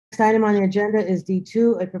item on the agenda is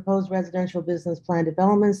D2, a proposed residential business plan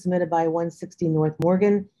development submitted by 160 North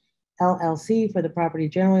Morgan LLC for the property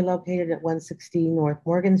generally located at 160 North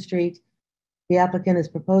Morgan Street. The applicant is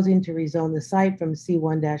proposing to rezone the site from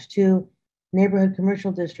C1-2 Neighborhood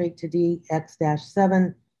Commercial District to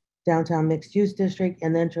DX-7 Downtown Mixed Use District,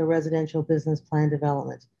 and then to a residential business plan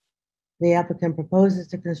development. The applicant proposes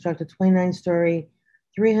to construct a 29-story,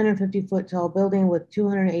 350-foot tall building with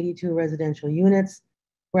 282 residential units,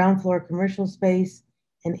 ground floor commercial space,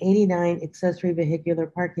 and 89 accessory vehicular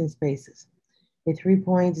parking spaces. A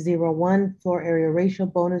 3.01 floor area ratio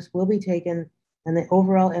bonus will be taken, and the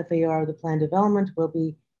overall FAR of the planned development will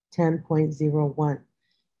be 10.01.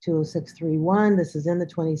 20631, this is in the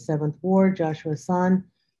 27th Ward. Joshua San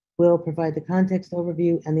will provide the context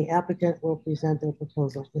overview, and the applicant will present their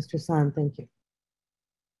proposal. Mr. San, thank you.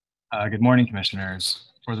 Good morning, commissioners.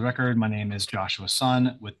 For the record, my name is Joshua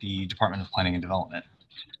Sun with the Department of Planning and Development.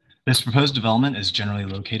 This proposed development is generally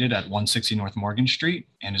located at 160 North Morgan Street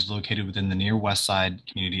and is located within the near West Side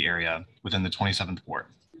community area within the 27th Ward.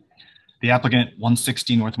 The applicant,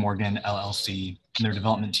 160 North Morgan LLC, and their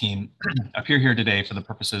development team appear here today for the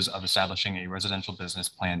purposes of establishing a residential business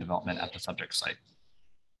plan development at the subject site.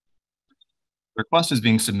 The request is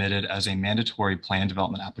being submitted as a mandatory plan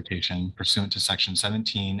development application pursuant to section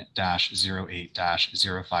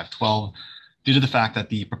 17-08-0512 due to the fact that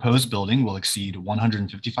the proposed building will exceed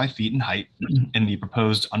 155 feet in height in the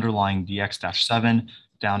proposed underlying DX-7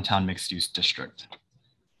 downtown mixed-use district.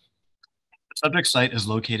 The subject site is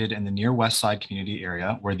located in the near West Side community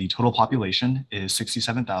area where the total population is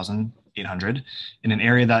 67,800 in an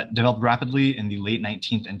area that developed rapidly in the late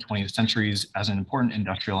 19th and 20th centuries as an important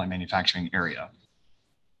industrial and manufacturing area.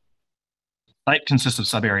 The site consists of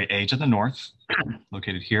sub-area A to the north,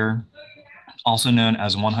 located here, also known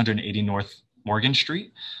as 180 North Morgan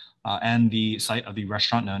Street, and the site of the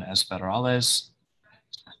restaurant known as Federales,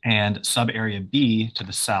 and sub-area B to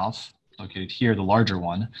the south, located here, the larger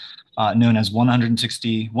one, known as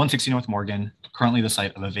 160 North Morgan, currently the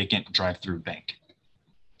site of a vacant drive-through bank.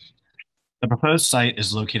 The proposed site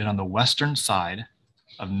is located on the western side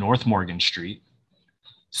of North Morgan Street,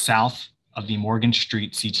 south of the Morgan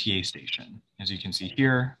Street CTA station, as you can see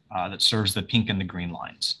here, that serves the pink and the green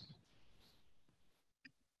lines.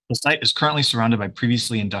 The site is currently surrounded by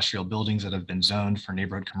previously industrial buildings that have been zoned for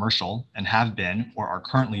neighborhood commercial and have been or are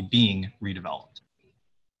currently being redeveloped.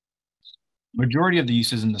 Majority of the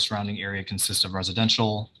uses in the surrounding area consist of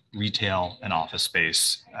residential, retail, and office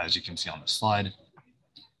space, as you can see on this slide.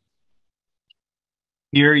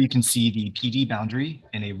 Here you can see the PD boundary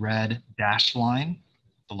in a red dashed line,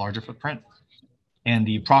 the larger footprint, and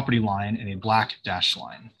the property line in a black dashed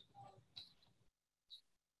line.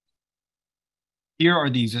 Here are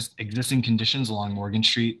the existing conditions along Morgan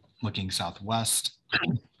Street looking southwest.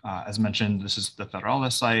 As mentioned, this is the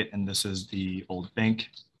Federales site, and this is the old bank.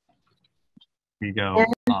 Here you go.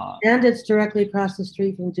 And it's directly across the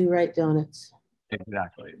street from Do Right Donuts.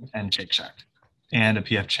 Exactly, and Shake Shack, and a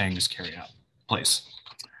PF Chang's carryout place.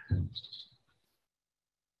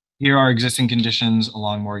 Here are existing conditions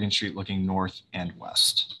along Morgan Street looking north and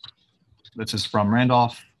west. This is from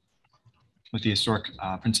Randolph with the historic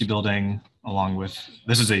Princey building, along with,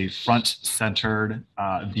 this is a front-centered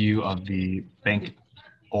view of the bank,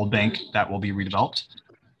 old bank that will be redeveloped.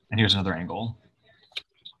 And here's another angle.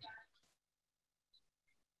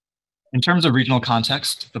 In terms of regional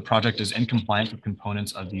context, the project is in compliance with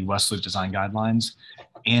components of the West Loop Design Guidelines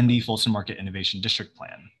and the Fulton Market Innovation District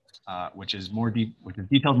Plan, which is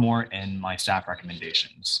detailed more in my staff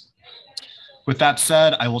recommendations. With that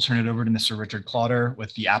said, I will turn it over to Mr. Richard Clowder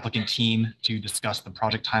with the applicant team to discuss the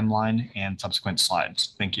project timeline and subsequent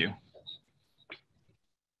slides. Thank you.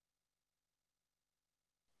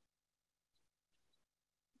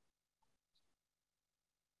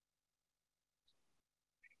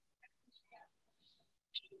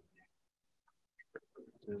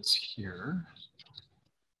 Is here.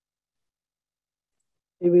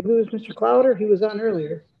 Did we lose Mr. Clowder? He was on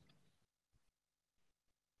earlier.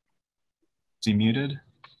 Is he muted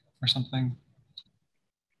or something?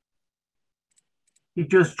 He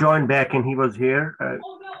just joined back in. He was here,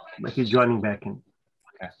 but he's joining back in.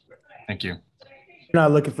 Okay, thank you. You're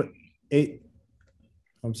not looking for 8.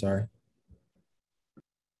 I'm sorry.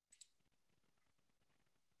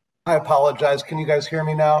 I apologize. Can you guys hear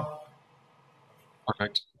me now?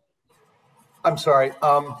 Perfect. I'm sorry.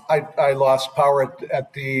 I lost power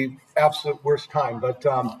at the absolute worst time. But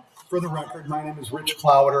for the record, my name is Rich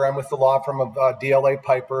Clowder. I'm with the law firm of DLA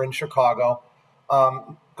Piper in Chicago.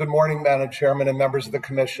 Good morning, Madam Chairman and members of the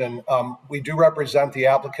commission. We do represent the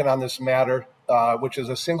applicant on this matter, which is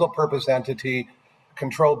a single purpose entity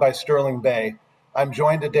controlled by Sterling Bay. I'm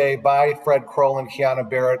joined today by Fred Kroll and Kiana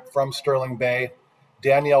Barrett from Sterling Bay,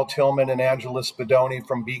 Danielle Tillman and Angela Spadoni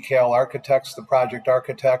from BKL Architects, the project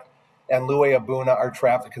architect, and Louie Abuna, our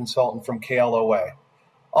traffic consultant from KLOA.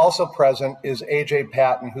 Also present is AJ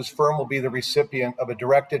Patton, whose firm will be the recipient of a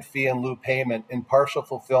directed fee in lieu payment in partial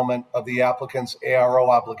fulfillment of the applicant's ARO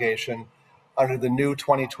obligation under the new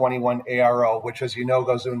 2021 ARO, which, as you know,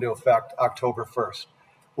 goes into effect October 1st.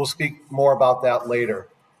 We'll speak more about that later.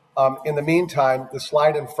 In the meantime, the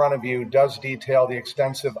slide in front of you does detail the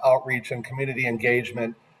extensive outreach and community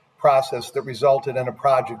engagement process that resulted in a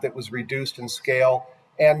project that was reduced in scale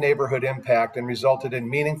and neighborhood impact and resulted in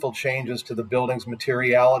meaningful changes to the building's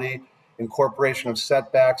materiality, incorporation of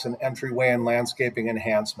setbacks, and entryway and landscaping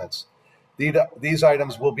enhancements. These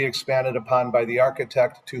items will be expanded upon by the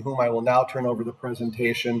architect, to whom I will now turn over the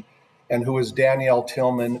presentation, and who is Danielle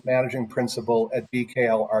Tillman, Managing Principal at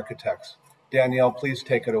BKL Architects. Danielle, please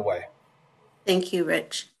take it away. Thank you,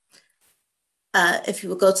 Rich. If you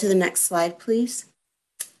will go to the next slide, please.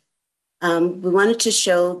 We wanted to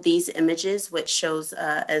show these images, which shows,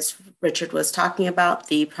 as Richard was talking about,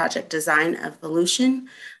 the project design evolution.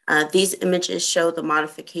 These images show the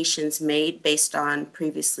modifications made based on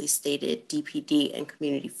previously stated DPD and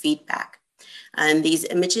community feedback. In these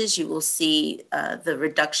images, you will see the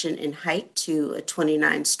reduction in height to a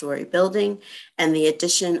 29-story building and the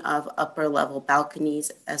addition of upper level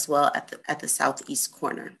balconies as well at the southeast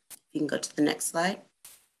corner. You can go to the next slide.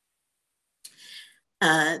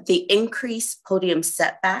 The increased podium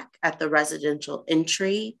setback at the residential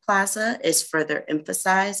entry plaza is further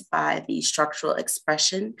emphasized by the structural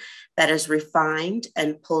expression that is refined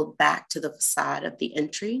and pulled back to the facade of the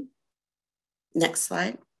entry. Next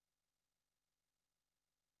slide.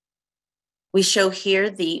 We show here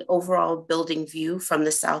the overall building view from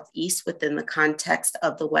the southeast within the context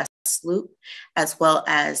of the West Loop, as well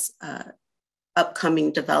as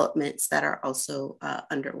upcoming developments that are also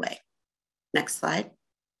underway. Next slide.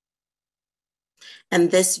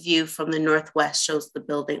 And this view from the northwest shows the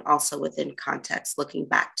building also within context, looking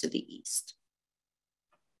back to the east.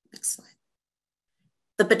 Next slide.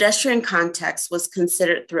 The pedestrian context was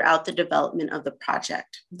considered throughout the development of the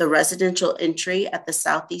project. The residential entry at the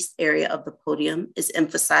southeast area of the podium is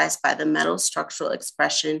emphasized by the metal structural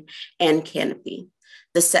expression and canopy.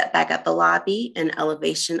 The setback at the lobby and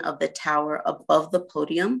elevation of the tower above the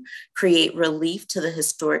podium create relief to the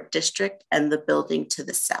historic district and the building to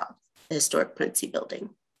the south, the historic Princey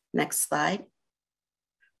building. Next slide.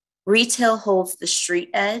 Retail holds the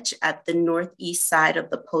street edge at the northeast side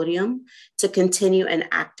of the podium to continue an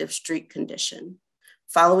active street condition.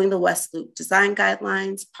 Following the West Loop design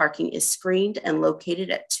guidelines, parking is screened and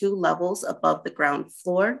located at 2 levels above the ground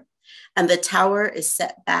floor, and the tower is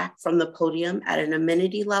set back from the podium at an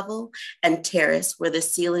amenity level and terrace where the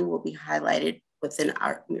ceiling will be highlighted with an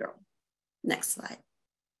art mural. Next slide.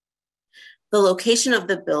 The location of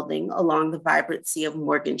the building along the vibrancy of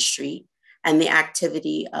Morgan Street and the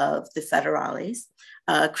activity of the Federales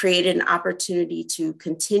created an opportunity to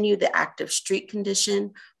continue the active street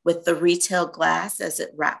condition with the retail glass as it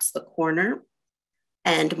wraps the corner,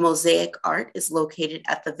 and mosaic art is located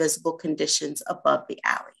at the visible conditions above the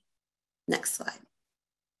alley. Next slide.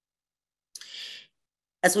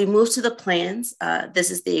 As we move to the plans, this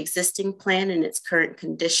is the existing plan in its current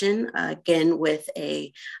condition, again with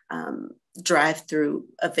a vacant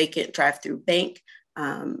drive-through bank.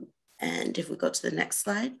 And if we go to the next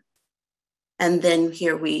slide, and then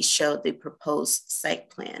here we show the proposed site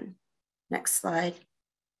plan. Next slide.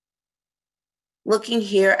 Looking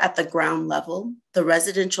here at the ground level, the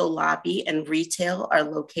residential lobby and retail are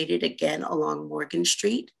located again along Morgan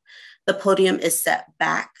Street. The podium is set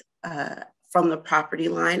back from the property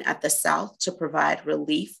line at the south to provide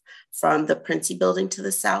relief from the Princey building to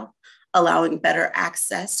the south, allowing better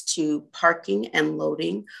access to parking and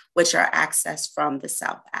loading, which are accessed from the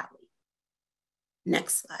south alley.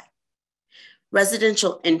 Next slide.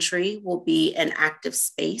 Residential entry will be an active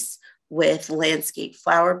space with landscape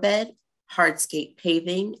flower bed, hardscape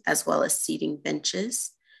paving, as well as seating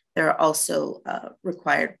benches. There are also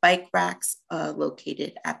required bike racks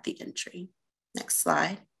located at the entry. Next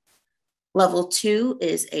slide. Level 2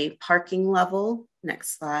 is a parking level.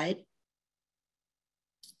 Next slide.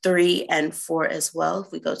 3 and 4 as well,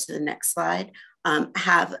 if we go to the next slide,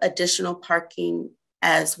 have additional parking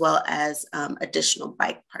as well as additional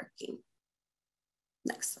bike parking.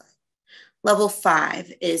 Next slide. Level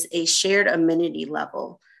 5 is a shared amenity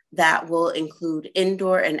level that will include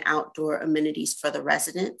indoor and outdoor amenities for the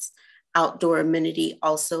residents. Outdoor amenity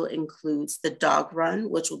also includes the dog run,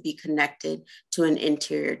 which will be connected to an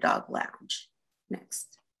interior dog lounge.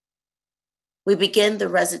 Next. We begin the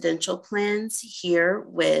residential plans here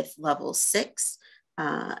with level 6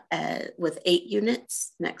 with 8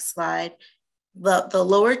 units. Next slide. The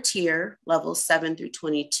lower tier, levels 7 through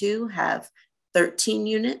 22, have 13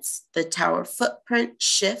 units. The tower footprint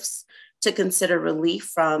shifts to consider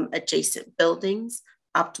relief from adjacent buildings,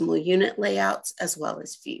 optimal unit layouts, as well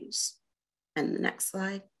as views. And the next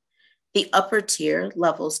slide. The upper tier,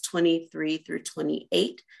 levels 23 through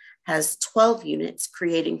 28, has 12 units,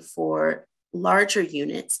 creating 4 larger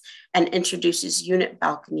units and introduces unit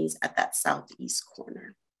balconies at that southeast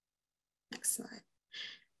corner. Next slide.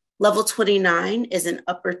 Level 29 is an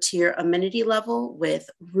upper tier amenity level with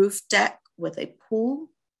roof deck with a pool.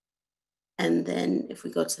 And then if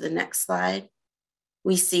we go to the next slide,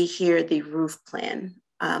 we see here the roof plan.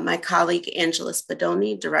 My colleague, Angela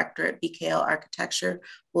Spadoni, director at BKL Architecture,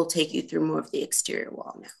 will take you through more of the exterior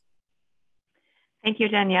wall now. Thank you,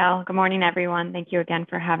 Danielle. Good morning, everyone. Thank you again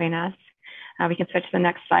for having us. We can switch to the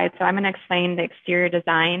next slide. So I'm going to explain the exterior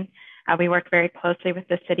design. We worked very closely with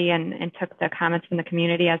the city and took the comments from the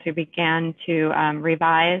community as we began to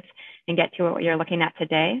revise and get to what you're looking at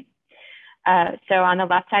today. So on the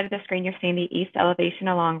left side of the screen, you're seeing the east elevation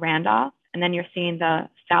along Randolph, and then you're seeing the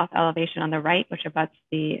south elevation on the right, which abuts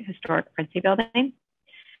the historic Princey building.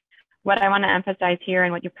 What I want to emphasize here,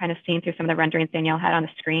 and what you've kind of seen through some of the renderings Danielle had on the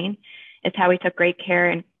screen, is how we took great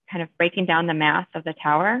care in kind of breaking down the mass of the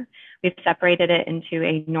tower. We've separated it into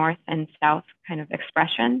a north and south kind of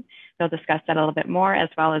expression. We'll discuss that a little bit more, as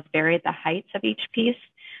well as varied the heights of each piece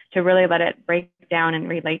to really let it break down and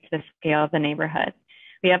relate to the scale of the neighborhood.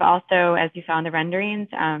 We have also, as you saw in the renderings,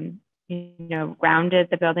 rounded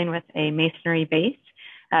the building with a masonry base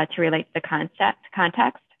to relate to the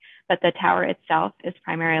context, but the tower itself is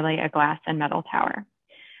primarily a glass and metal tower.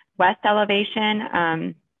 West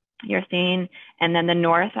elevation, you're seeing, and then the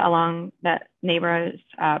north along the neighbor's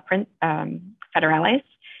Federales,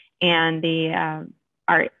 and the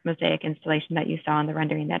art mosaic installation that you saw in the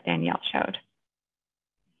rendering that Danielle showed.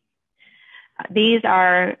 These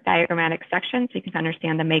are diagrammatic sections, so you can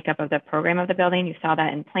understand the makeup of the program of the building. You saw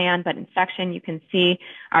that in plan, but in section, you can see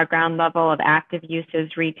our ground level of active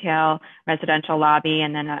uses, retail, residential lobby,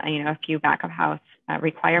 and then a few back of house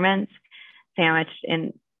requirements. Sandwiched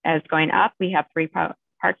in as going up, we have 3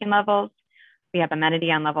 parking levels. We have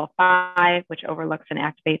amenity on level 5, which overlooks and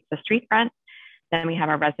activates the street front. Then we have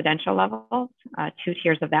our residential levels, 2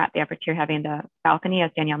 tiers of that, the upper tier having the balcony,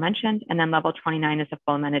 as Danielle mentioned, and then level 29 is a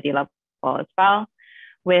full amenity level as well,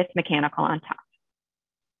 with mechanical on top.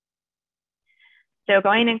 So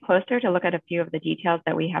going in closer to look at a few of the details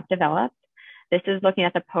that we have developed, this is looking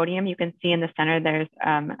at the podium. You can see in the center, there's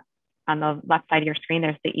on the left side of your screen,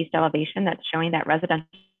 there's the east elevation that's showing that residential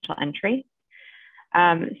entry.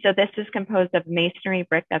 So this is composed of masonry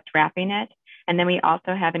brick that's wrapping it. And then we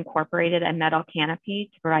also have incorporated a metal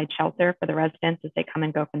canopy to provide shelter for the residents as they come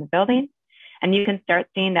and go from the building. And you can start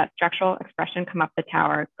seeing that structural expression come up the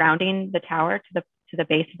tower, grounding the tower to the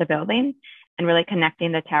base of the building and really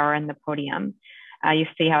connecting the tower and the podium. You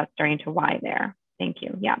see how it's starting to Y there. Thank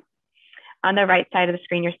you. Yeah. On the right side of the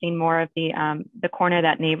screen, you're seeing more of the corner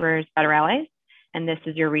that neighbors Federales, and this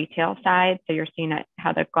is your retail side. So you're seeing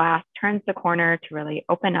how the glass turns the corner to really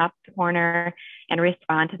open up the corner and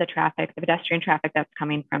respond to the traffic, the pedestrian traffic that's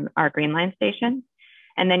coming from our Green Line station.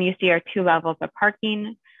 And then you see our 2 levels of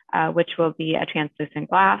parking, which will be a translucent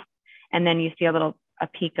glass. And then you see a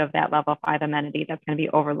peak of that level 5 amenity that's going to be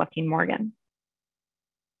overlooking Morgan.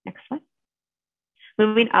 Next slide.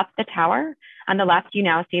 Moving up the tower, on the left, you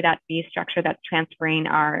now see that B structure that's transferring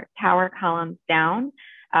our tower columns down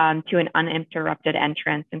to an uninterrupted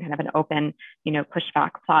entrance and kind of an open,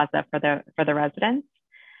 pushback plaza for the residents.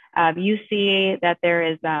 You see that there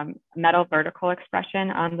is metal vertical expression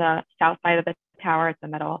on the south side of the tower. It's a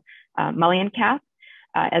metal mullion cap,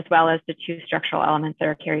 as well as the 2 structural elements that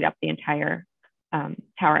are carried up the entire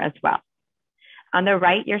tower as well. On the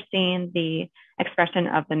right, you're seeing the expression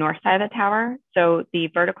of the north side of the tower. So the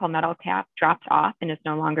vertical metal cap drops off and is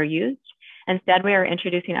no longer used. Instead, we are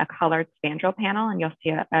introducing a colored spandrel panel, and you'll see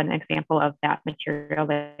an example of that material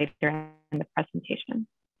later in the presentation.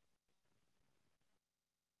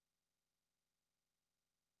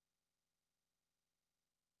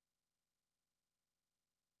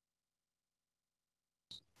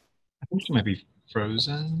 I think she might be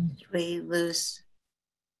frozen. Did we lose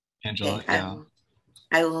Angela? Okay, Yeah.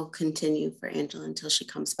 I will continue for Angela until she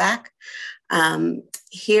comes back.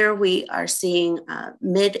 Here we are seeing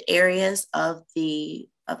mid areas of the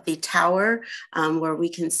tower, where we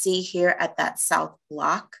can see here at that south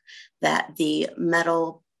block that the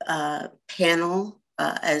metal panel,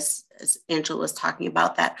 as Angela was talking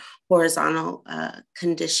about, that horizontal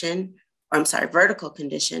condition vertical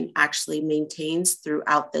condition actually maintains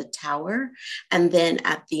throughout the tower. And then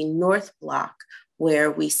at the north block,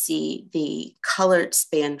 where we see the colored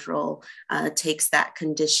spandrel takes that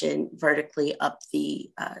condition vertically up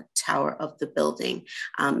the tower of the building.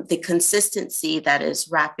 The consistency that is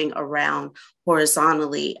wrapping around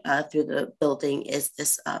horizontally through the building is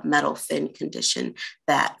this metal fin condition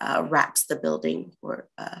that wraps the building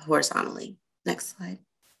horizontally. Next slide.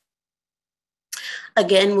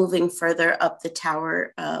 Again, moving further up the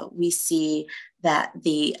tower, we see that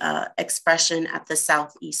the expression at the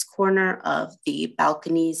southeast corner of the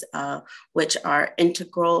balconies, which are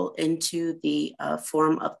integral into the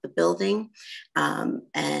form of the building,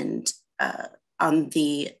 and on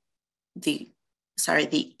the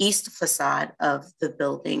east facade of the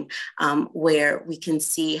building, where we can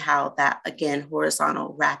see how that, again,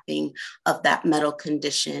 horizontal wrapping of that metal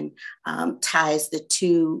condition ties the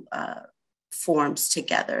two forms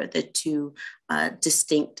together, the two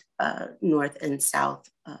distinct north and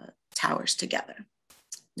south towers together.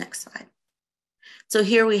 Next slide. So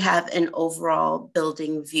here we have an overall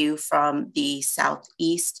building view from the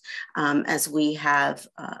southeast as we have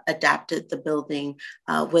adapted the building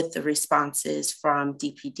with the responses from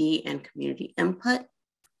DPD and community input.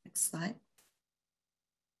 Next slide.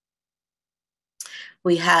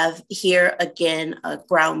 We have here again a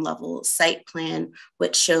ground level site plan,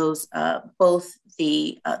 which shows both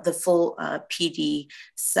the full PD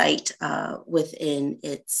site within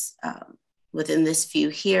its within this view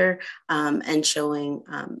here, and showing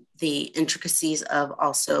the intricacies of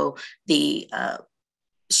also the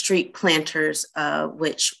street planters,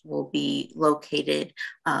 which will be located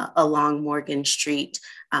along Morgan Street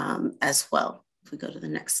as well. If we go to the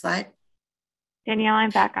next slide. Danielle, I'm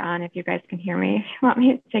back on if you guys can hear me. If you want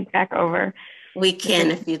me to take back over. We can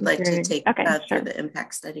if you'd like to take sure. through the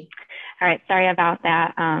impact study. All right, sorry about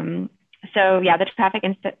that. So yeah, the traffic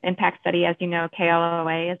impact study, as you know,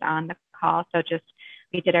 KLOA is on the call. So just,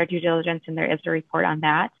 we did our due diligence and there is a report on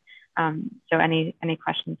that. So any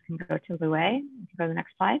questions can go to Lue. You can go to the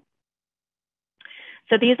next slide.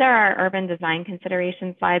 So these are our urban design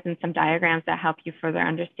consideration slides and some diagrams that help you further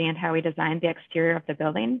understand how we designed the exterior of the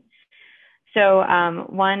building. So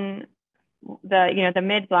the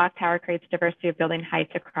mid-block tower creates diversity of building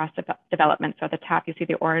heights across the development. So at the top, you see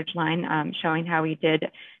the orange line showing how we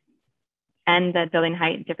did end the building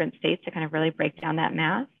height in different states to kind of really break down that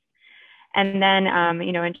mass. And then,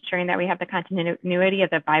 ensuring that we have the continuity of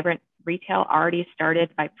the vibrant retail already started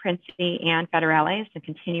by Princi and Federales and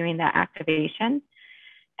continuing that activation.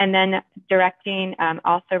 And then directing,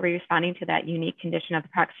 also responding to that unique condition of the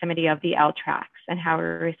proximity of the L tracks and how we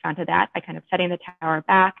respond to that by kind of setting the tower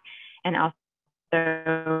back and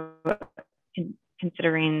also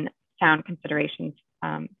considering sound considerations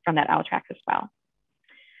from that L track as well.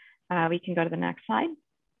 We can go to the next slide.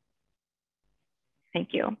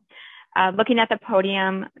 Thank you. Looking at the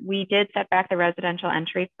podium, we did set back the residential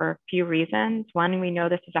entry for a few reasons. One, we know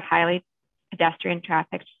this is a highly pedestrian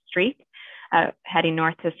traffic street heading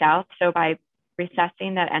north to south. So by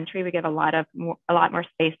recessing that entry, we give a lot more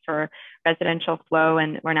space for residential flow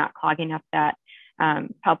and we're not clogging up that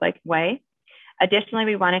public way. Additionally,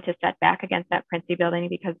 we wanted to set back against that Princi building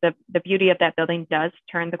because the beauty of that building does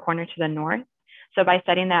turn the corner to the north. So by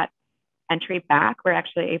setting that entry back, we're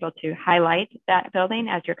actually able to highlight that building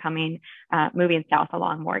as you're moving south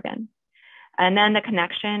along Morgan. And then the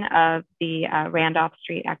connection of the Morgan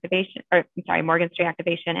Street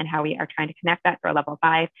activation and how we are trying to connect that for level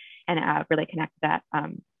 5 and really connect that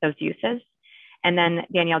those uses. And then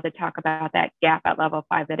Danielle did talk about that gap at level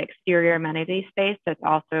 5, that exterior amenity space that's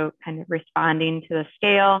also kind of responding to the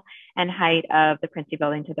scale and height of the Princi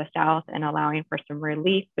building to the south and allowing for some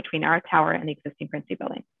relief between our tower and the existing Princi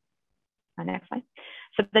building. Next slide.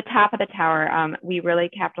 So the top of the tower, we really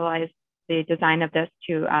capitalized the design of this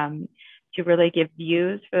to really give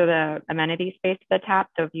views for the amenity space at the top.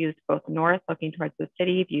 So views both north, looking towards the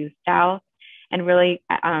city, views south, and really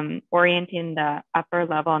orienting the upper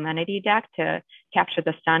level amenity deck to capture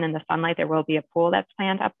the sun and the sunlight. There will be a pool that's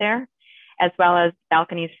planned up there, as well as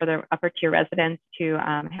balconies for the upper tier residents to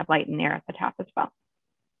have light and air at the top as well.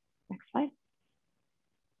 Next slide.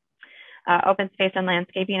 Open space and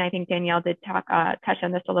landscaping. I think Danielle did touch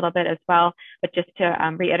on this a little bit as well, but just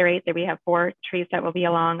to reiterate that we have 4 trees that will be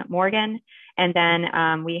along Morgan. And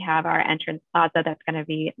then we have our entrance plaza that's going to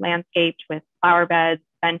be landscaped with flower beds,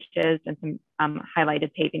 benches, and some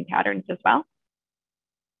highlighted paving patterns as well.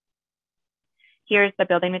 Here's the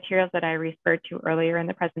building materials that I referred to earlier in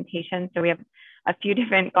the presentation. So we have a few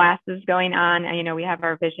different glasses going on. And, we have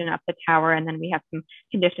our vision up the tower, and then we have some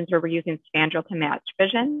conditions where we're using spandrel to match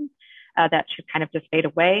vision. That should kind of just fade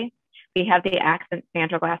away. We have the accent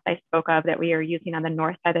spandrel glass I spoke of that we are using on the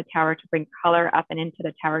north side of the tower to bring color up and into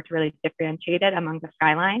the tower to really differentiate it among the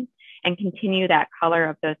skyline and continue that color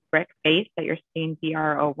of the brick base that you're seeing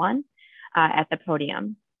BR01 at the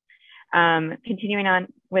podium. Continuing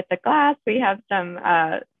on with the glass, we have some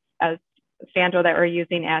spandrel that we're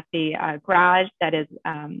using at the garage that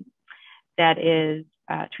is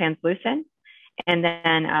translucent, and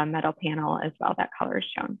then a metal panel as well. That color is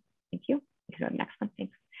shown. Thank you. We can go to the next one.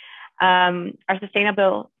 Thanks. Our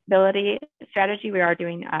sustainability strategy, we are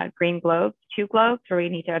doing green globes, 2 globes, where we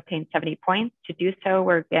need to obtain 70 points. To do so,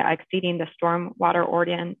 we're exceeding the stormwater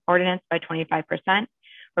ordinance by 25%.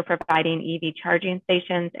 We're providing EV charging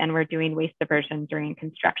stations, and we're doing waste diversion during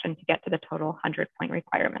construction to get to the total 100-point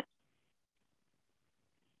requirement.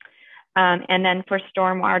 And then for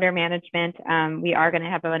stormwater management, we are going to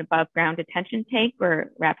have an above ground detention tank. We're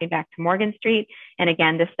wrapping back to Morgan Street. And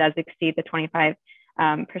again, this does exceed the 25%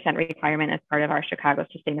 requirement as part of our Chicago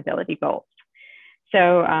sustainability goals.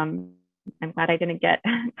 So I'm glad I didn't get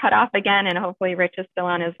cut off again, and hopefully Rich is still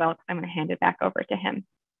on as well, because I'm going to hand it back over to him.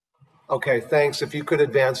 Okay, thanks. If you could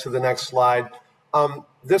advance to the next slide.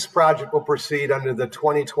 This project will proceed under the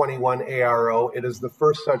 2021 ARO. It is the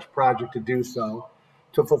first such project to do so.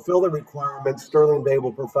 To fulfill the requirements, Sterling Bay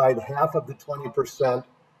will provide half of the 20%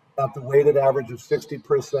 at the weighted average of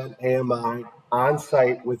 60% AMI on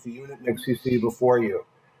site with the unit mix you see before you.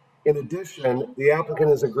 In addition, the applicant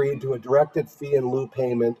has agreed to a directed fee in lieu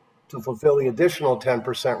payment to fulfill the additional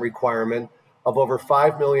 10% requirement of over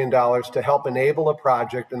 $5 million to help enable a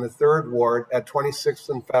project in the 3rd Ward at 26th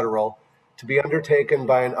and Federal to be undertaken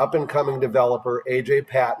by an up-and-coming developer, AJ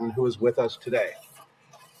Patton, who is with us today.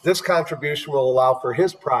 This contribution will allow for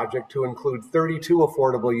his project to include 32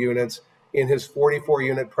 affordable units in his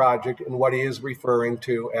 44-unit project in what he is referring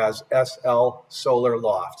to as SL Solar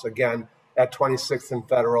Lofts, again, at 26th and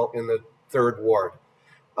Federal in the 3rd Ward.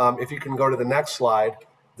 If you can go to the next slide,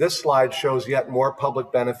 this slide shows yet more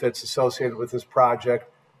public benefits associated with this project,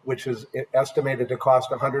 which is estimated to cost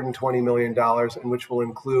 $120 million and which will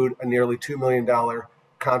include a nearly $2 million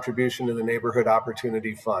contribution to the Neighborhood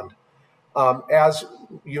Opportunity Fund. As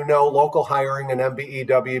you know, local hiring and MBE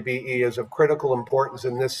WBE is of critical importance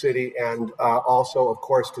in this city and also, of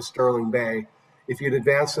course, to Sterling Bay. If you'd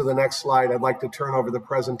advance to the next slide, I'd like to turn over the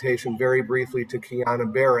presentation very briefly to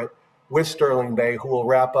Kiana Barrett with Sterling Bay, who will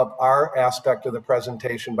wrap up our aspect of the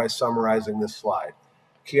presentation by summarizing this slide.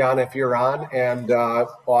 Kiana, if you're on and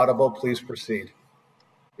audible, please proceed.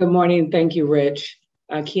 Good morning. Thank you, Rich.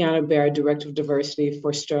 Kiana Barrett, Director of Diversity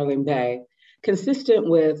for Sterling Bay. Consistent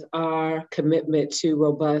with our commitment to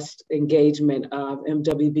robust engagement of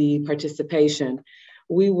MWBE participation,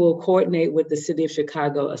 we will coordinate with the City of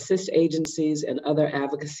Chicago, assist agencies and other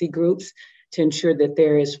advocacy groups to ensure that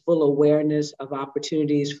there is full awareness of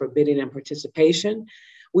opportunities for bidding and participation.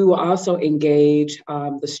 We will also engage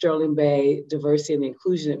the Sterling Bay Diversity and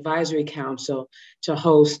Inclusion Advisory Council to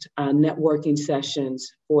host networking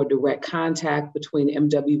sessions for direct contact between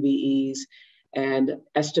MWBEs and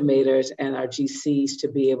estimators and our GCs to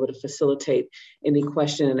be able to facilitate any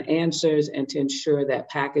question and answers and to ensure that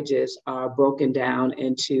packages are broken down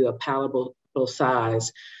into a palatable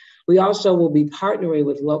size. We also will be partnering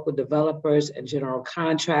with local developers and general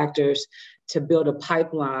contractors to build a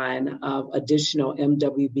pipeline of additional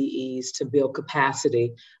MWBEs to build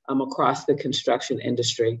capacity across the construction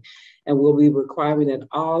industry. And we'll be requiring that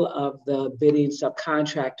all of the bidding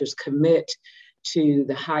subcontractors commit to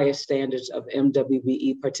the highest standards of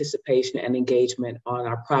MWBE participation and engagement on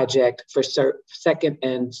our project for 2nd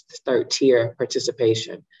and 3rd tier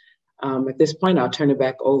participation. At this point, I'll turn it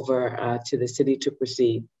back over to the city to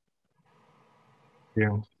proceed.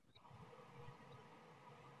 Yeah.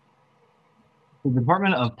 The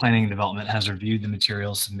Department of Planning and Development has reviewed the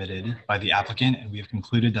materials submitted by the applicant, and we have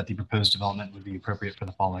concluded that the proposed development would be appropriate for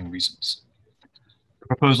the following reasons. The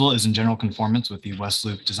proposal is in general conformance with the West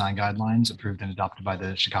Loop design guidelines approved and adopted by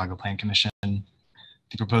the Chicago Plan Commission.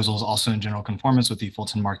 The proposal is also in general conformance with the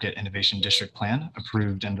Fulton Market Innovation District Plan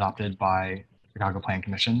approved and adopted by Chicago Plan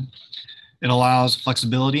Commission. It allows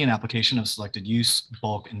flexibility in application of selected use,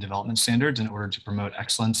 bulk, and development standards in order to promote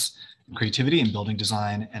excellence and creativity in building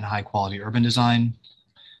design and high quality urban design.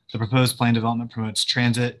 The proposed plan development promotes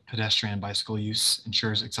transit, pedestrian, and bicycle use,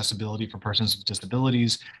 ensures accessibility for persons with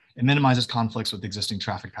disabilities, and minimizes conflicts with existing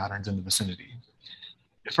traffic patterns in the vicinity.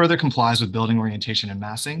 It further complies with building orientation and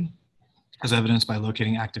massing, as evidenced by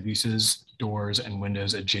locating active uses, doors, and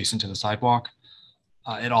windows adjacent to the sidewalk.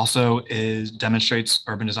 It also demonstrates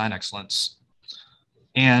urban design excellence.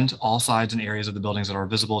 And all sides and areas of the buildings that are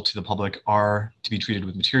visible to the public are to be treated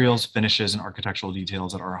with materials, finishes, and architectural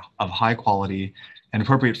details that are of high quality and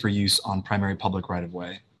appropriate for use on primary public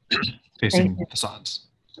right-of-way facing facades.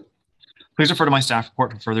 Please refer to my staff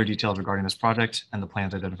report for further details regarding this project and the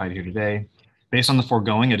plans identified here today. Based on the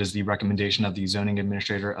foregoing, it is the recommendation of the zoning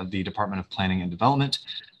administrator of the Department of Planning and Development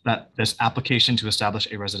that this application to establish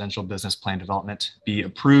a residential business plan development be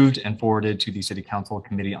approved and forwarded to the City Council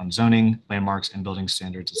Committee on Zoning, Landmarks, and Building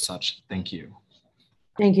Standards as such. Thank you.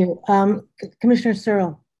 Thank you. Commissioner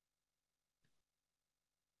Searle.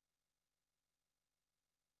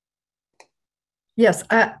 Yes,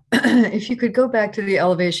 if you could go back to the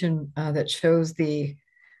elevation that shows the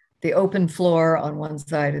open floor on one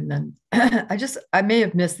side, and then I may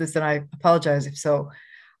have missed this, and I apologize if so.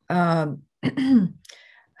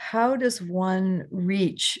 How does one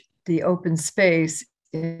reach the open space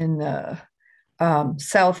in the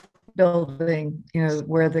south building? You know,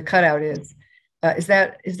 where the cutout is. Is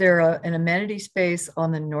there an amenity space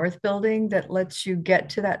on the north building that lets you get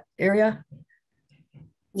to that area?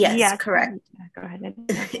 Yes, correct. Go ahead.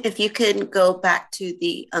 If you can go back to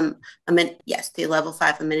the the level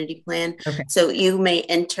 5 amenity plan. Okay. So you may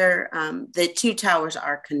enter, the two towers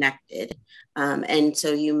are connected. And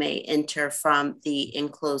so you may enter from the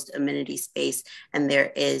enclosed amenity space, and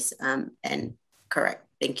there is, and correct,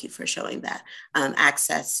 thank you for showing that,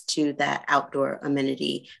 access to that outdoor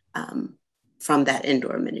amenity from that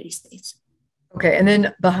indoor amenity space. Okay, and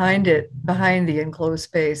then behind the enclosed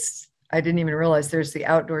space, I didn't even realize there's the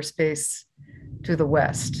outdoor space to the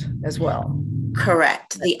west as well.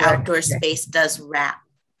 Correct. The outdoor space does wrap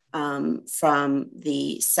from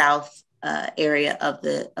the south area of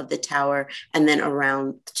the tower, and then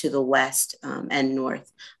around to the west and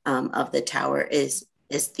north of the tower is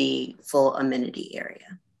the full amenity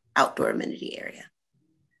area, outdoor amenity area.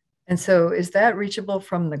 And so is that reachable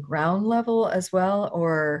from the ground level as well,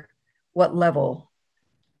 or what level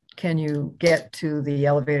can you get to the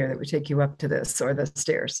elevator that would take you up to this, or the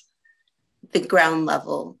stairs? The ground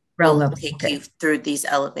level will take you through these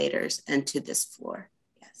elevators and to this floor.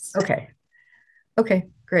 Yes. Okay. Okay,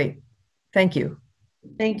 great. Thank you.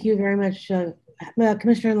 Thank you very much,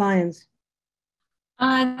 Commissioner Lyons.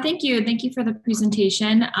 Thank you. Thank you for the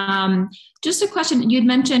presentation. Just a question. You'd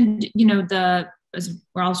mentioned, you know, as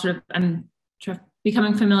we're all I'm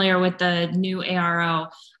becoming familiar with the new ARO,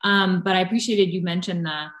 but I appreciated you mentioned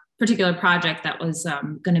the particular project that was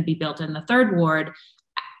going to be built in the 3rd ward.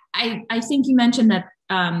 I think you mentioned that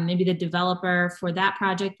maybe the developer for that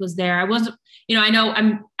project was there. I wasn't, you know,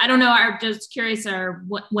 I don't know. I'm just curious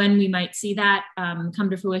when we might see that come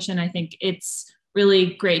to fruition. I think it's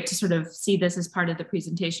really great to sort of see this as part of the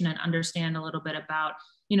presentation and understand a little bit about,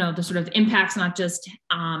 you know, the sort of impacts, not just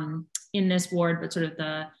in this ward, but sort of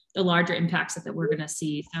the larger impacts that we're going to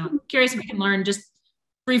see. So I'm curious if we can learn just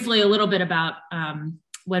briefly a little bit about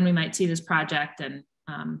when we might see this project, and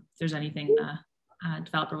if there's anything the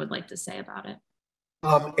developer would like to say about it.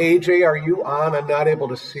 AJ, are you on? I'm not able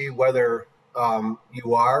to see whether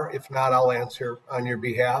you are. If not, I'll answer on your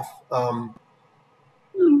behalf.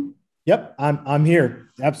 Yep, I'm here.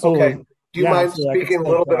 Absolutely. Okay. Do you mind speaking a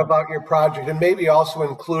little bit about your project, and maybe also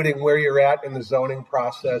including where you're at in the zoning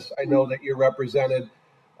process? I know that you're represented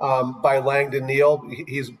by Langdon Neal.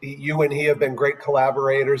 You and he have been great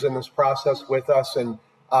collaborators in this process with us. And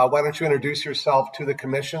why don't you introduce yourself to the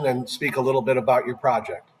commission and speak a little bit about your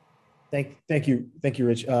project? Thank you,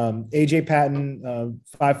 Rich. AJ Patton,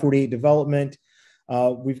 548 Development.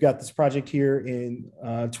 We've got this project here in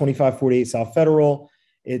 2548 South Federal.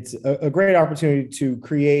 It's a great opportunity to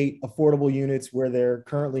create affordable units where there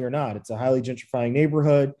currently are not. It's a highly gentrifying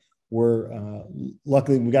neighborhood.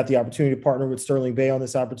 Luckily, we got the opportunity to partner with Sterling Bay on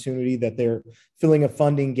this opportunity, that they're filling a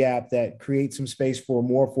funding gap that creates some space for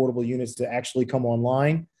more affordable units to actually come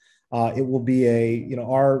online. It will be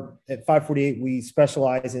at 548, we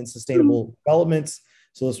specialize in sustainable developments.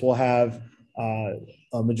 So this will have a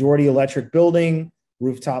majority electric building,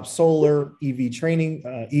 rooftop solar, EV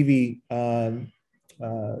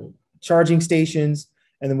charging stations.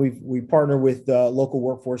 And then we partner with local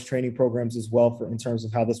workforce training programs as well in terms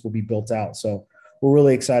of how this will be built out. So we're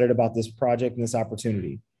really excited about this project and this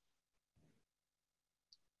opportunity.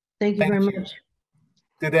 Thank you very much.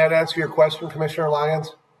 Did that answer your question, Commissioner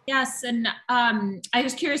Lyons? Yes, and I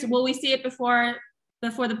was curious, will we see it before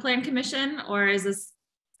the Plan Commission, or is this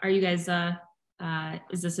a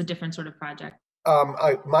different sort of project?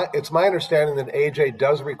 It's my understanding that AJ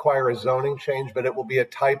does require a zoning change, but it will be a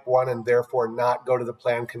type 1 and therefore not go to the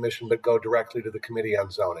Plan Commission, but go directly to the Committee on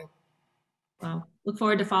Zoning. Well, look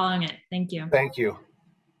forward to following it. Thank you. Thank you.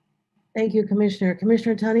 Thank you, Commissioner.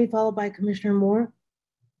 Commissioner Tunney, followed by Commissioner Moore.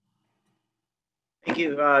 Thank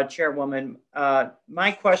you, Chairwoman.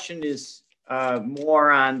 My question is more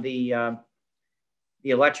on the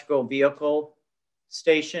the electrical vehicle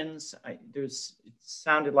stations. It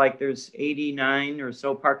sounded like there's 89 or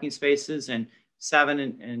so parking spaces and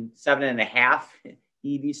 7.5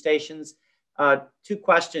 EV stations. Two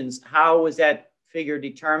questions. How was that figure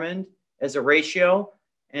determined as a ratio?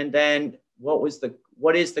 And then what is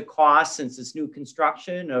the cost, since it's new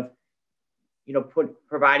construction, of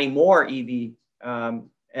providing more EV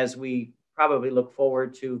as we probably look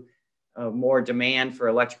forward to more demand for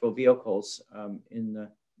electrical vehicles in the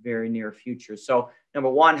very near future. So number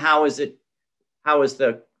one, how is the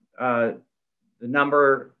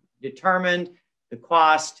number determined, the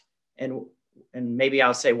cost, and maybe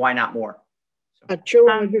I'll say why not more?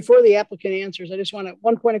 Chairwoman, before the applicant answers, I just want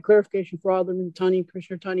one point of clarification for Alderman Tunney,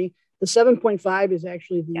 Commissioner Tunney. The 7.5 is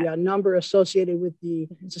actually the number associated with the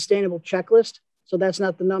sustainable checklist. So that's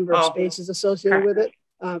not the number of spaces associated with it.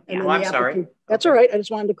 I'm sorry. That's all right. I just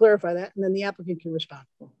wanted to clarify that, and then the applicant can respond.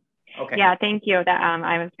 Okay. Yeah, thank you.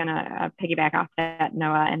 I was going to piggyback off that,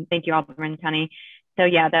 Noah, and thank you, Alderman Tunney. So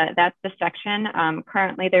yeah, that's the section.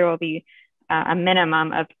 Currently, there will be a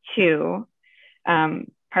minimum of 2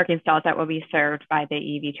 parking stalls that will be served by the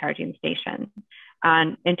EV charging station.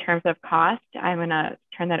 In terms of cost, I'm going to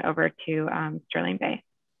turn that over to Sterling Bay.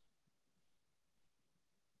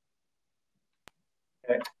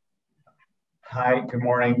 Okay. Hi, good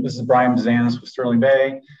morning. This is Brian Bazanis with Sterling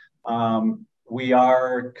Bay. We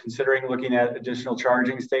are considering looking at additional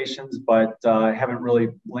charging stations, but haven't really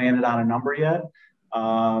landed on a number yet.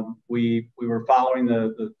 We were following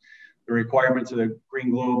the requirements of the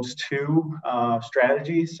Green Globes 2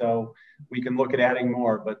 strategy, so we can look at adding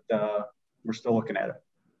more, but we're still looking at it.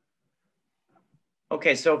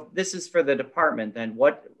 Okay, so this is for the department then.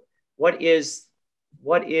 What is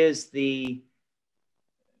the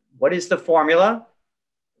formula?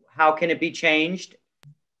 How can it be changed?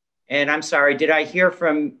 And I'm sorry, did I hear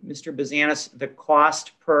from Mr. Bazanis the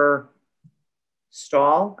cost per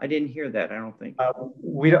stall? I didn't hear that, I don't think.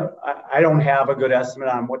 I don't have a good estimate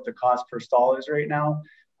on what the cost per stall is right now.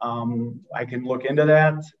 I can look into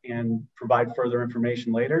that and provide further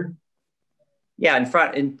information later. Yeah,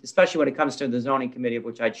 and especially when it comes to the zoning committee, of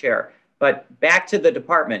which I chair. But back to the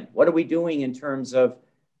department, what are we doing in terms of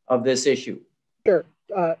this issue? Sure.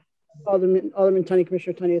 Alderman Tunney,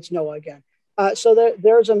 Commissioner Tunney, it's Noah again. So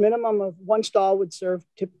there's a minimum of 1 stall would serve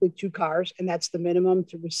typically 2 cars, and that's the minimum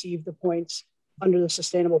to receive the points under the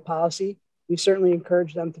sustainable policy. We certainly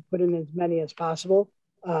encourage them to put in as many as possible.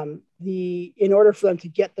 In order for them to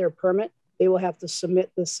get their permit, they will have to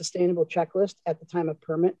submit the sustainable checklist at the time of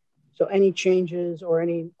permit. So any changes or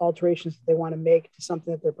any alterations that they want to make to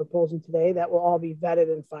something that they're proposing today, that will all be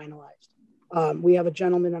vetted and finalized. We have a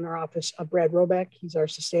gentleman in our office, Brad Roback. He's our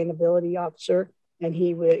sustainability officer, and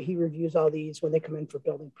he reviews all these when they come in for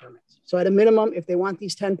building permits. So at a minimum, if they want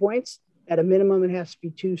these 10 points, at a minimum, it has to be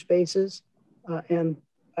 2 spaces.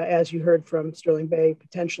 As you heard from Sterling Bay,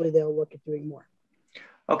 potentially they'll look at doing more.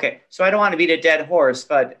 Okay, so I don't want to beat a dead horse,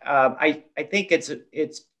 but I think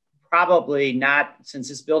it's probably not, since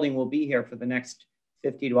this building will be here for the next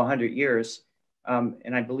 50 to 100 years,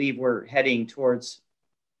 and I believe we're heading towards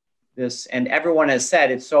this, and everyone has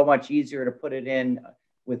said it's so much easier to put it in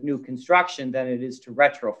with new construction than it is to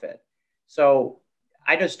retrofit. So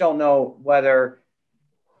I just don't know whether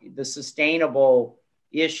the sustainable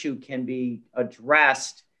issue can be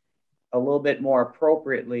addressed a little bit more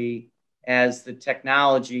appropriately as the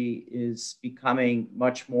technology is becoming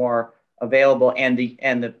much more available and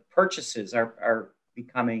the purchases are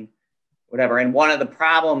becoming whatever. And one of the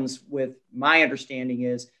problems with my understanding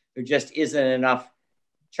is there just isn't enough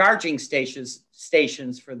charging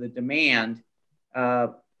stations for the demand,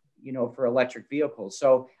 for electric vehicles.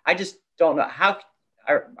 So I just don't know how.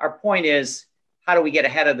 Our point is, how do we get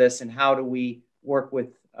ahead of this, and how do we work with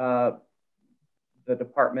the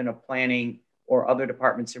Department of Planning or other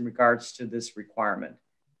departments in regards to this requirement?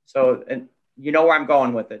 So, and you know where I'm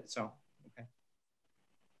going with it. So,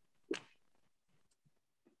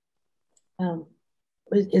 okay.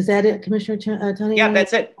 Is that it, Commissioner Tunney? Yeah,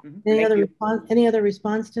 that's it. Any other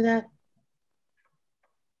response to that?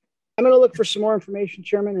 I'm going to look for some more information,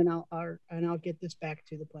 Chairman, and I'll get this back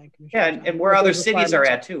to the Plan Commission. Yeah, and where other cities are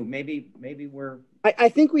at too. Maybe we're. I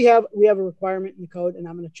think we have a requirement in the code, and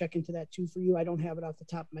I'm going to check into that too for you. I don't have it off the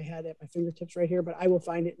top of my head at my fingertips right here, but I will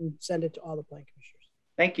find it and send it to all the Plan Commissioners.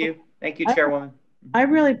 Thank you, Chairwoman. I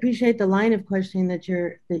really appreciate the line of questioning that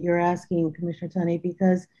you're asking, Commissioner Tunney,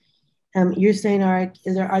 because you're saying, all right,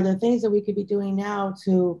 are there things that we could be doing now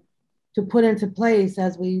to put into place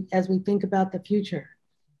as we think about the future?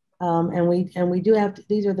 And we do have to,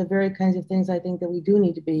 these are the very kinds of things I think that we do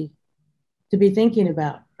need to be thinking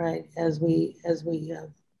about, right? As we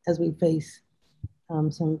face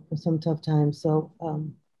some tough times. So,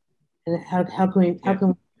 and how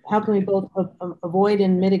can we both avoid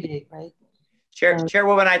and mitigate, right?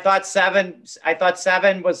 Chairwoman, I thought seven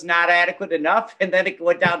was not adequate enough, and then it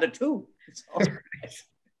went down to 2. So.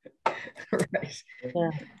 Right.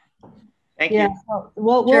 Yeah. Thank you. So,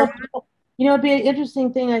 well, you know, it'd be an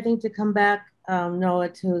interesting thing, I think, to come back, Noah,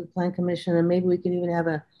 to the Plan Commission, and maybe we can even have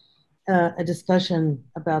a discussion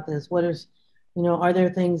about this. What is, you know, are there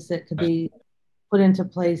things that could be put into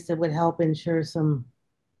place that would help ensure some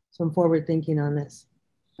forward thinking on this?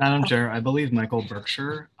 Madam Chair, I believe Michael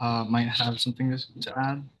Berkshire might have something to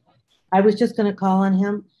add. I was just going to call on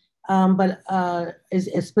him, but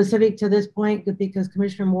is specific to this point because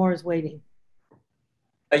Commissioner Moore is waiting.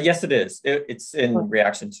 Yes, it is. It's in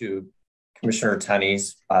reaction to Commissioner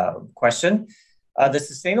Tunney's question. The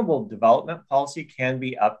sustainable development policy can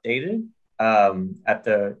be updated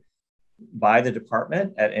by the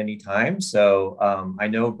department at any time. So I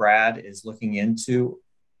know Brad is looking into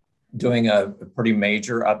doing a pretty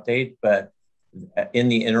major update, but in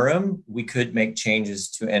the interim, we could make changes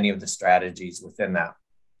to any of the strategies within that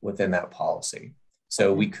policy.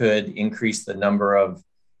 So we could increase the number of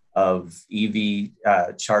EV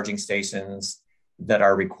charging stations that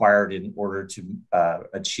are required in order to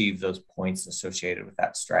achieve those points associated with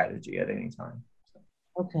that strategy at any time.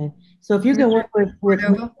 Okay, so if you can work with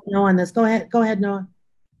Noah on this, go ahead, Noah.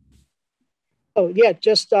 Oh yeah,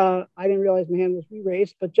 just I didn't realize my hand was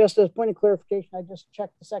re-raised, but just as a point of clarification, I just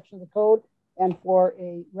checked the section of the code, and for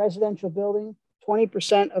a residential building,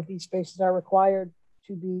 20% of these spaces are required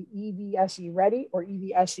to be EVSE ready or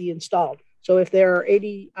EVSE installed. So if there are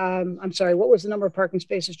 80, I'm sorry, what was the number of parking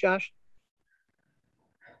spaces, Josh?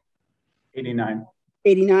 89.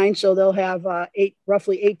 89, so they'll have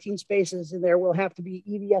roughly 18 spaces in there will have to be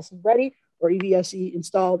EVSE ready or EVSE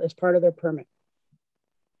installed as part of their permit.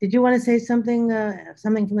 Did you want to say something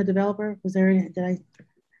from the developer? Was there,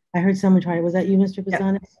 I heard someone try, was that you, Mr.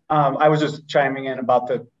 Bizanis? Yeah. I was just chiming in about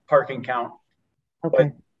the parking count.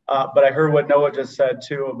 Okay. But I heard what Noah just said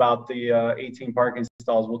too about the 18 parking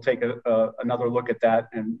stalls. We'll take another look at that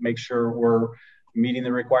and make sure we're meeting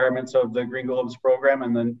the requirements of the Green Globes program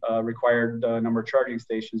and then required number of charging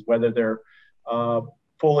stations, whether they're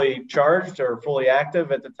fully charged or fully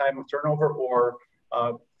active at the time of turnover or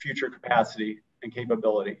future capacity and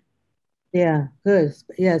capability. Yeah, good.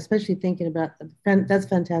 Yeah, especially thinking about, that's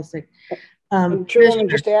fantastic. Chairwoman,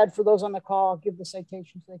 just to add for those on the call, I'll give the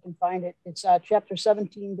citation so they can find it. It's chapter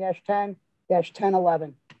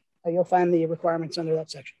 17-10-1011. You'll find the requirements under that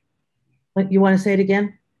section. You want to say it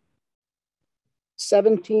again?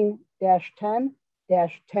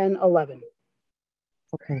 17-10-1011.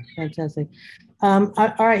 Okay, fantastic. All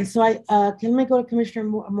right, so can I go to Commissioner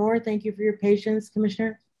Moore? Thank you for your patience,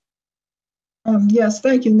 Commissioner. Yes,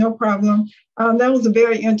 thank you, no problem. That was a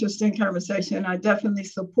very interesting conversation. I definitely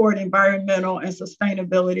support environmental and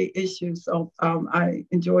sustainability issues, so I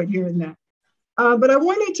enjoyed hearing that. But I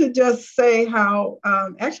wanted to just say how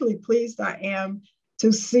actually pleased I am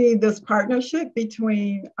to see this partnership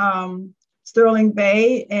between Sterling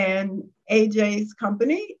Bay and AJ's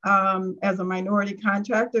company as a minority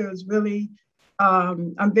contractor. It was really,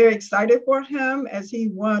 I'm very excited for him as he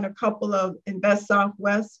won a couple of Invest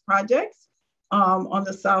Southwest projects on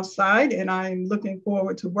the South Side, and I'm looking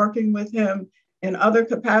forward to working with him in other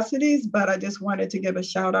capacities, but I just wanted to give a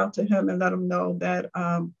shout out to him and let him know that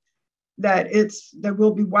that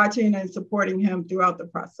we'll be watching and supporting him throughout the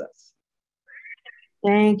process.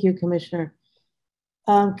 Thank you, Commissioner.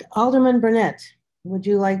 Alderman Burnett, would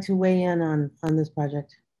you like to weigh in on this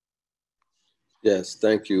project? Yes,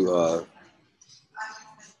 thank you.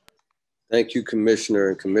 Thank you, Commissioner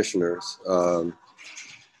and Commissioners.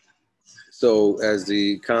 So as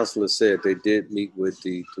the councilor said, they did meet with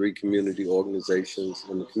the 3 community organizations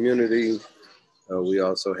in the community. We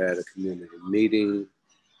also had a community meeting.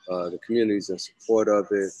 The community's in support of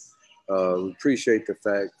it. We appreciate the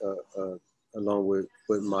fact, along with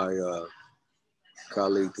what my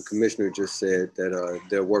colleague, the commissioner just said, that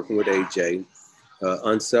they're working with AJ.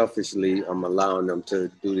 Unselfishly, I'm allowing them to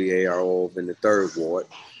do the ARO in the 3rd ward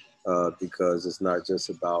because it's not just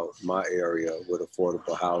about my area with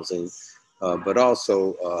affordable housing. But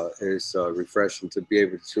also it's refreshing to be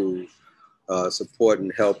able to support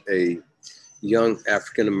and help a young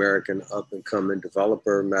African-American up-and-coming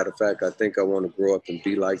developer. Matter of fact, I think I want to grow up and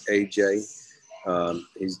be like AJ.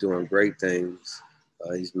 He's doing great things.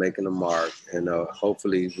 He's making a mark, and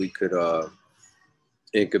hopefully we could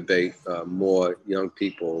incubate more young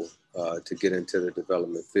people to get into the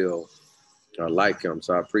development field like him.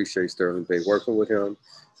 So I appreciate Sterling Bay working with him.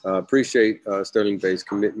 Appreciate Sterling Bay's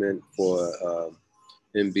commitment for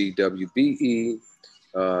MBWBE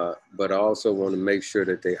but I also want to make sure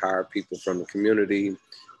that they hire people from the community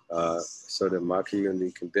so that my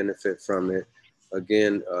community can benefit from it.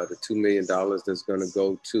 Again, the $2 million that's going to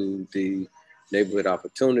go to the Neighborhood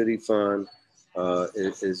Opportunity Fund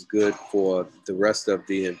is good for the rest of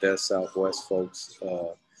the Invest Southwest folks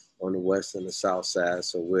on the west and the south side.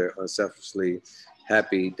 So we're unselfishly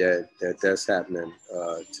happy that that's happening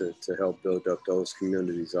to help build up those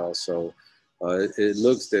communities also. It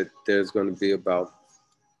looks that there's going to be about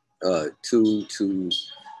 200 to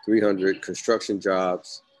 300 construction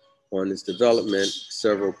jobs on this development.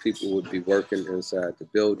 Several people would be working inside the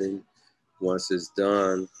building. Once it's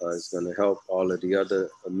done, it's going to help all of the other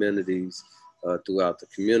amenities throughout the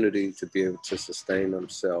community to be able to sustain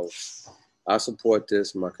themselves. I support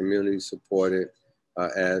this, my community support it. I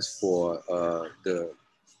ask for the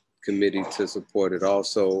committee to support it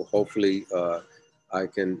also. Hopefully I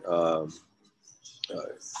can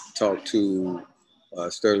talk to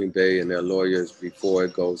Sterling Bay and their lawyers before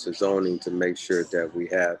it goes to zoning to make sure that we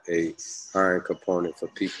have a hiring component for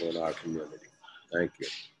people in our community. Thank you.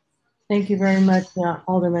 Thank you very much,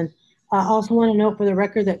 Alderman. I also want to note for the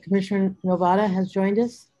record that Commissioner Novata has joined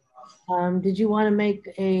us. Did you want to make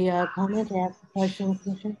a comment or ask a question,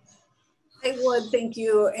 Commissioner? I would, thank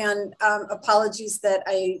you. And apologies that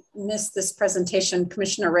I missed this presentation.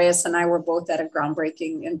 Commissioner Reyes and I were both at a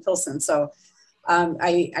groundbreaking in Pilsen. So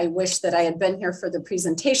I wish that I had been here for the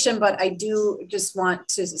presentation, but I do just want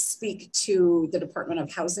to speak to the Department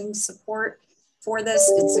of Housing support for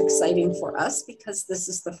this. It's exciting for us because this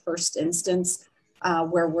is the first instance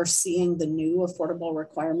where we're seeing the new Affordable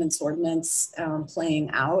Requirements Ordinance playing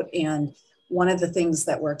out. And one of the things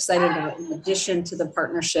that we're excited about, in addition to the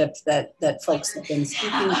partnership that folks have been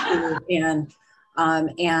speaking to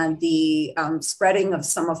and the spreading of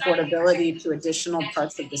some affordability to additional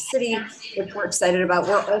parts of the city, which we're excited about,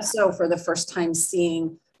 we're also for the first time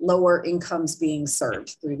seeing lower incomes being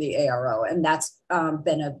served through the ARO. And that's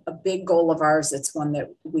been a big goal of ours. It's one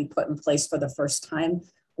that we put in place for the first time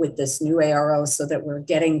with this new ARO so that we're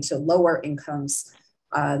getting to lower incomes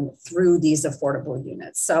through these affordable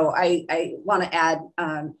units. So I want to add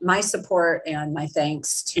my support and my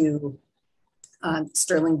thanks to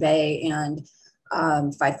Sterling Bay and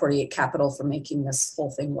 548 Capital for making this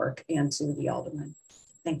whole thing work, and to the Alderman.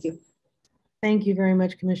 Thank you. Thank you very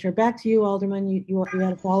much, Commissioner. Back to you, Alderman. You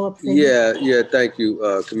had a follow-up? Yeah, thank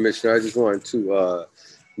you, Commissioner. I just wanted to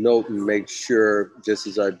note and make sure, just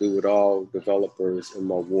as I do with all developers in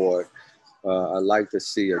my ward, I like to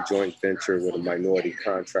see a joint venture with a minority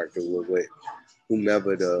contractor with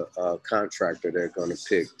whomever the contractor they're going to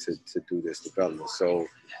pick to do this development. So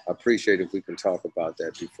I appreciate if we can talk about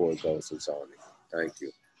that before it goes to zoning. Thank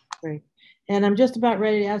you. Great. And I'm just about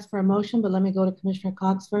ready to ask for a motion, but let me go to Commissioner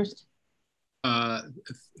Cox first.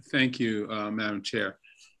 Thank you, Madam Chair.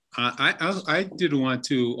 I did want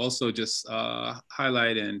to also just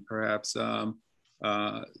highlight and perhaps some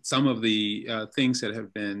of the things that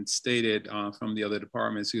have been stated from the other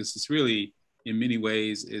departments, because it's really, in many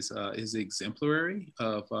ways, is exemplary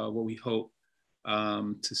of what we hope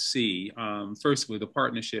to see. First, with a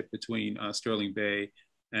partnership between Sterling Bay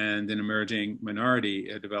and an emerging minority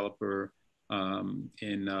developer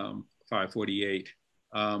in 548.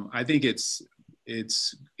 I think it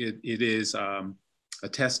is a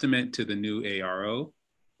testament to the new ARO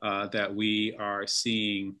that we are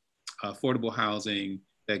seeing affordable housing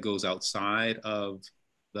that goes outside of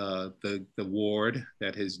the ward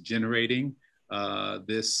that is generating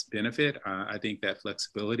this benefit. I think that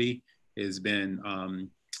flexibility has been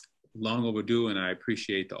long overdue, and I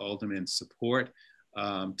appreciate the Alderman's support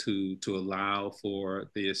to allow for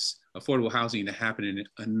this affordable housing to happen in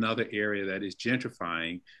another area that is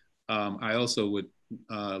gentrifying. I also would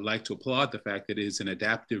like to applaud the fact that it is an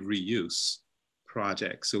adaptive reuse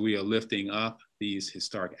project. So we are lifting up these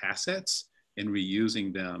historic assets and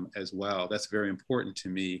reusing them as well. That's very important to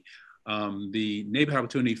me. The Neighborhood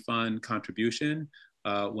Opportunity Fund contribution,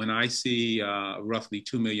 when I see roughly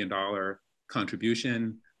 $2 million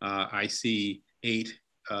contribution, I see 8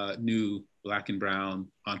 new Black and Brown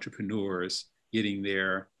entrepreneurs getting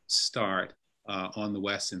their start on the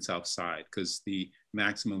west and south side, because the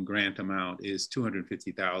maximum grant amount is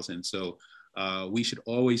 $250,000. So we should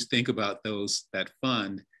always think about that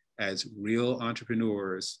fund as real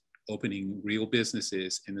entrepreneurs opening real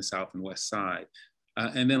businesses in the south and west side.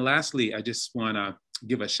 And then lastly, I just want to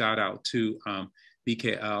give a shout out to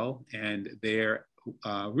BKL and their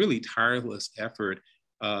really tireless effort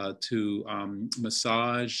to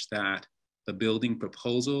massage the building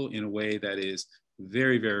proposal in a way that is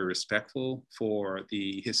very, very respectful for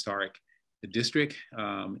the historic district.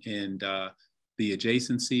 And the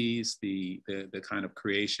adjacencies, the kind of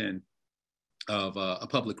creation of a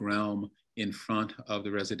public realm in front of the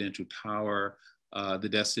residential tower, the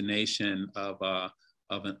destination of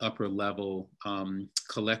an upper level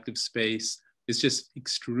collective space. It's just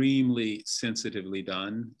extremely sensitively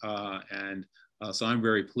done. So I'm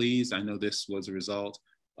very pleased. I know this was a result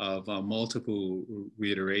of multiple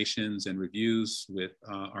reiterations and reviews with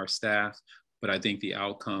our staff, but I think the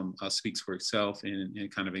outcome speaks for itself in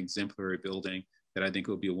kind of exemplary building that I think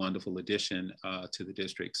will be a wonderful addition to the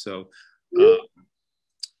district. So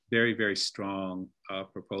very, very strong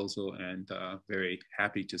proposal, and very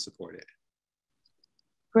happy to support it.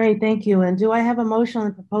 Great, thank you. And do I have a motion on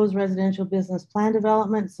the proposed residential business plan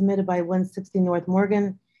development submitted by 160 North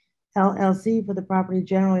Morgan LLC for the property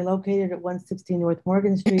generally located at 160 North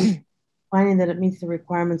Morgan Street, finding that it meets the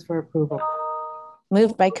requirements for approval?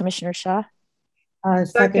 Moved by Commissioner Shaw.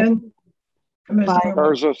 Second. Commissioner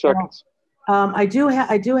Garza seconds. I do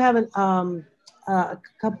have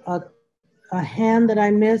a hand that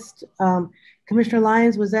I missed. Commissioner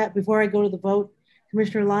Lyons, was that before I go to the vote?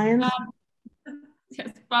 Commissioner Lyons?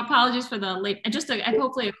 Yes, apologies for the late, just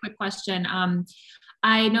hopefully a quick question.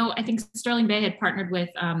 I think Sterling Bay had partnered with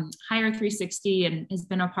Hire 360 and has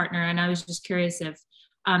been a partner, and I was just curious if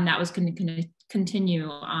that was going to continue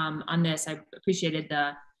on this. I appreciated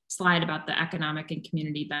the slide about the economic and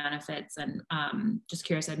community benefits, and just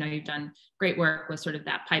curious, I know you've done great work with sort of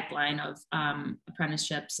that pipeline of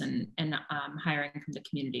apprenticeships and hiring from the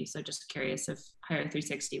community. So just curious if Hire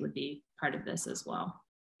 360 would be part of this as well.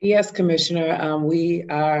 Yes, Commissioner. We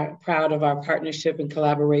are proud of our partnership and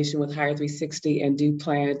collaboration with Hire 360 and do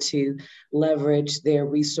plan to leverage their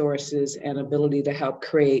resources and ability to help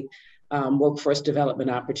create workforce development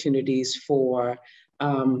opportunities for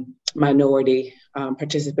minority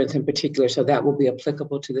participants in particular. So that will be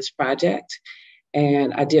applicable to this project.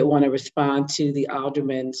 And I did want to respond to the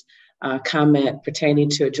Alderman's comment pertaining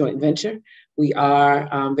to a joint venture. We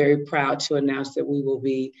are very proud to announce that we will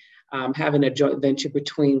be having a joint venture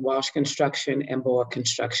between Walsh Construction and Boa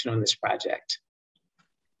Construction on this project.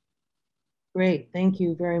 Great, thank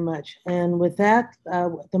you very much. And with that,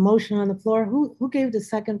 the motion on the floor, who gave the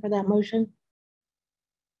second for that motion?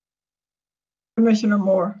 Commissioner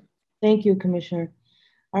Moore. Thank you, Commissioner.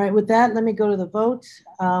 All right, with that, let me go to the vote.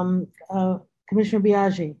 Commissioner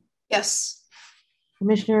Biaggi. Yes.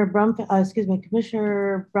 Commissioner Brumfeld.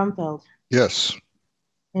 Yes.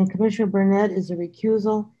 And Commissioner Burnett is a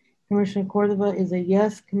recusal. Commissioner Cordova is a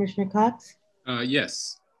yes. Commissioner Cox?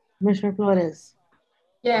 Yes. Commissioner Flores?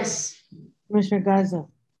 Yes. Commissioner Garza?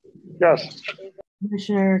 Yes.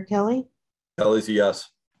 Commissioner Kelly? Kelly's a yes.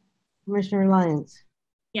 Commissioner Lyons?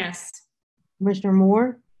 Yes. Commissioner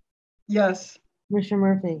Moore? Yes. Commissioner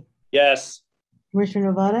Murphy? Yes.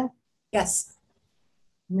 Commissioner Novata? Yes.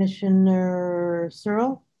 Commissioner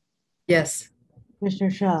Searle? Yes.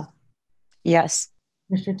 Commissioner Shaw? Yes.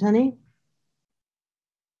 Mr. Tunney?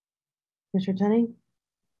 Mr. Tunney?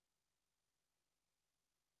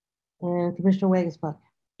 And Commissioner Wagesbuck?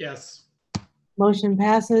 Yes. Motion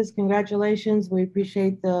passes. Congratulations. We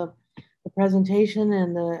appreciate the presentation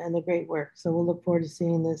and the great work. So we'll look forward to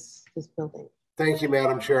seeing this building. Thank you,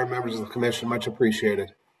 Madam Chair and members of the commission. Much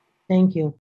appreciated. Thank you.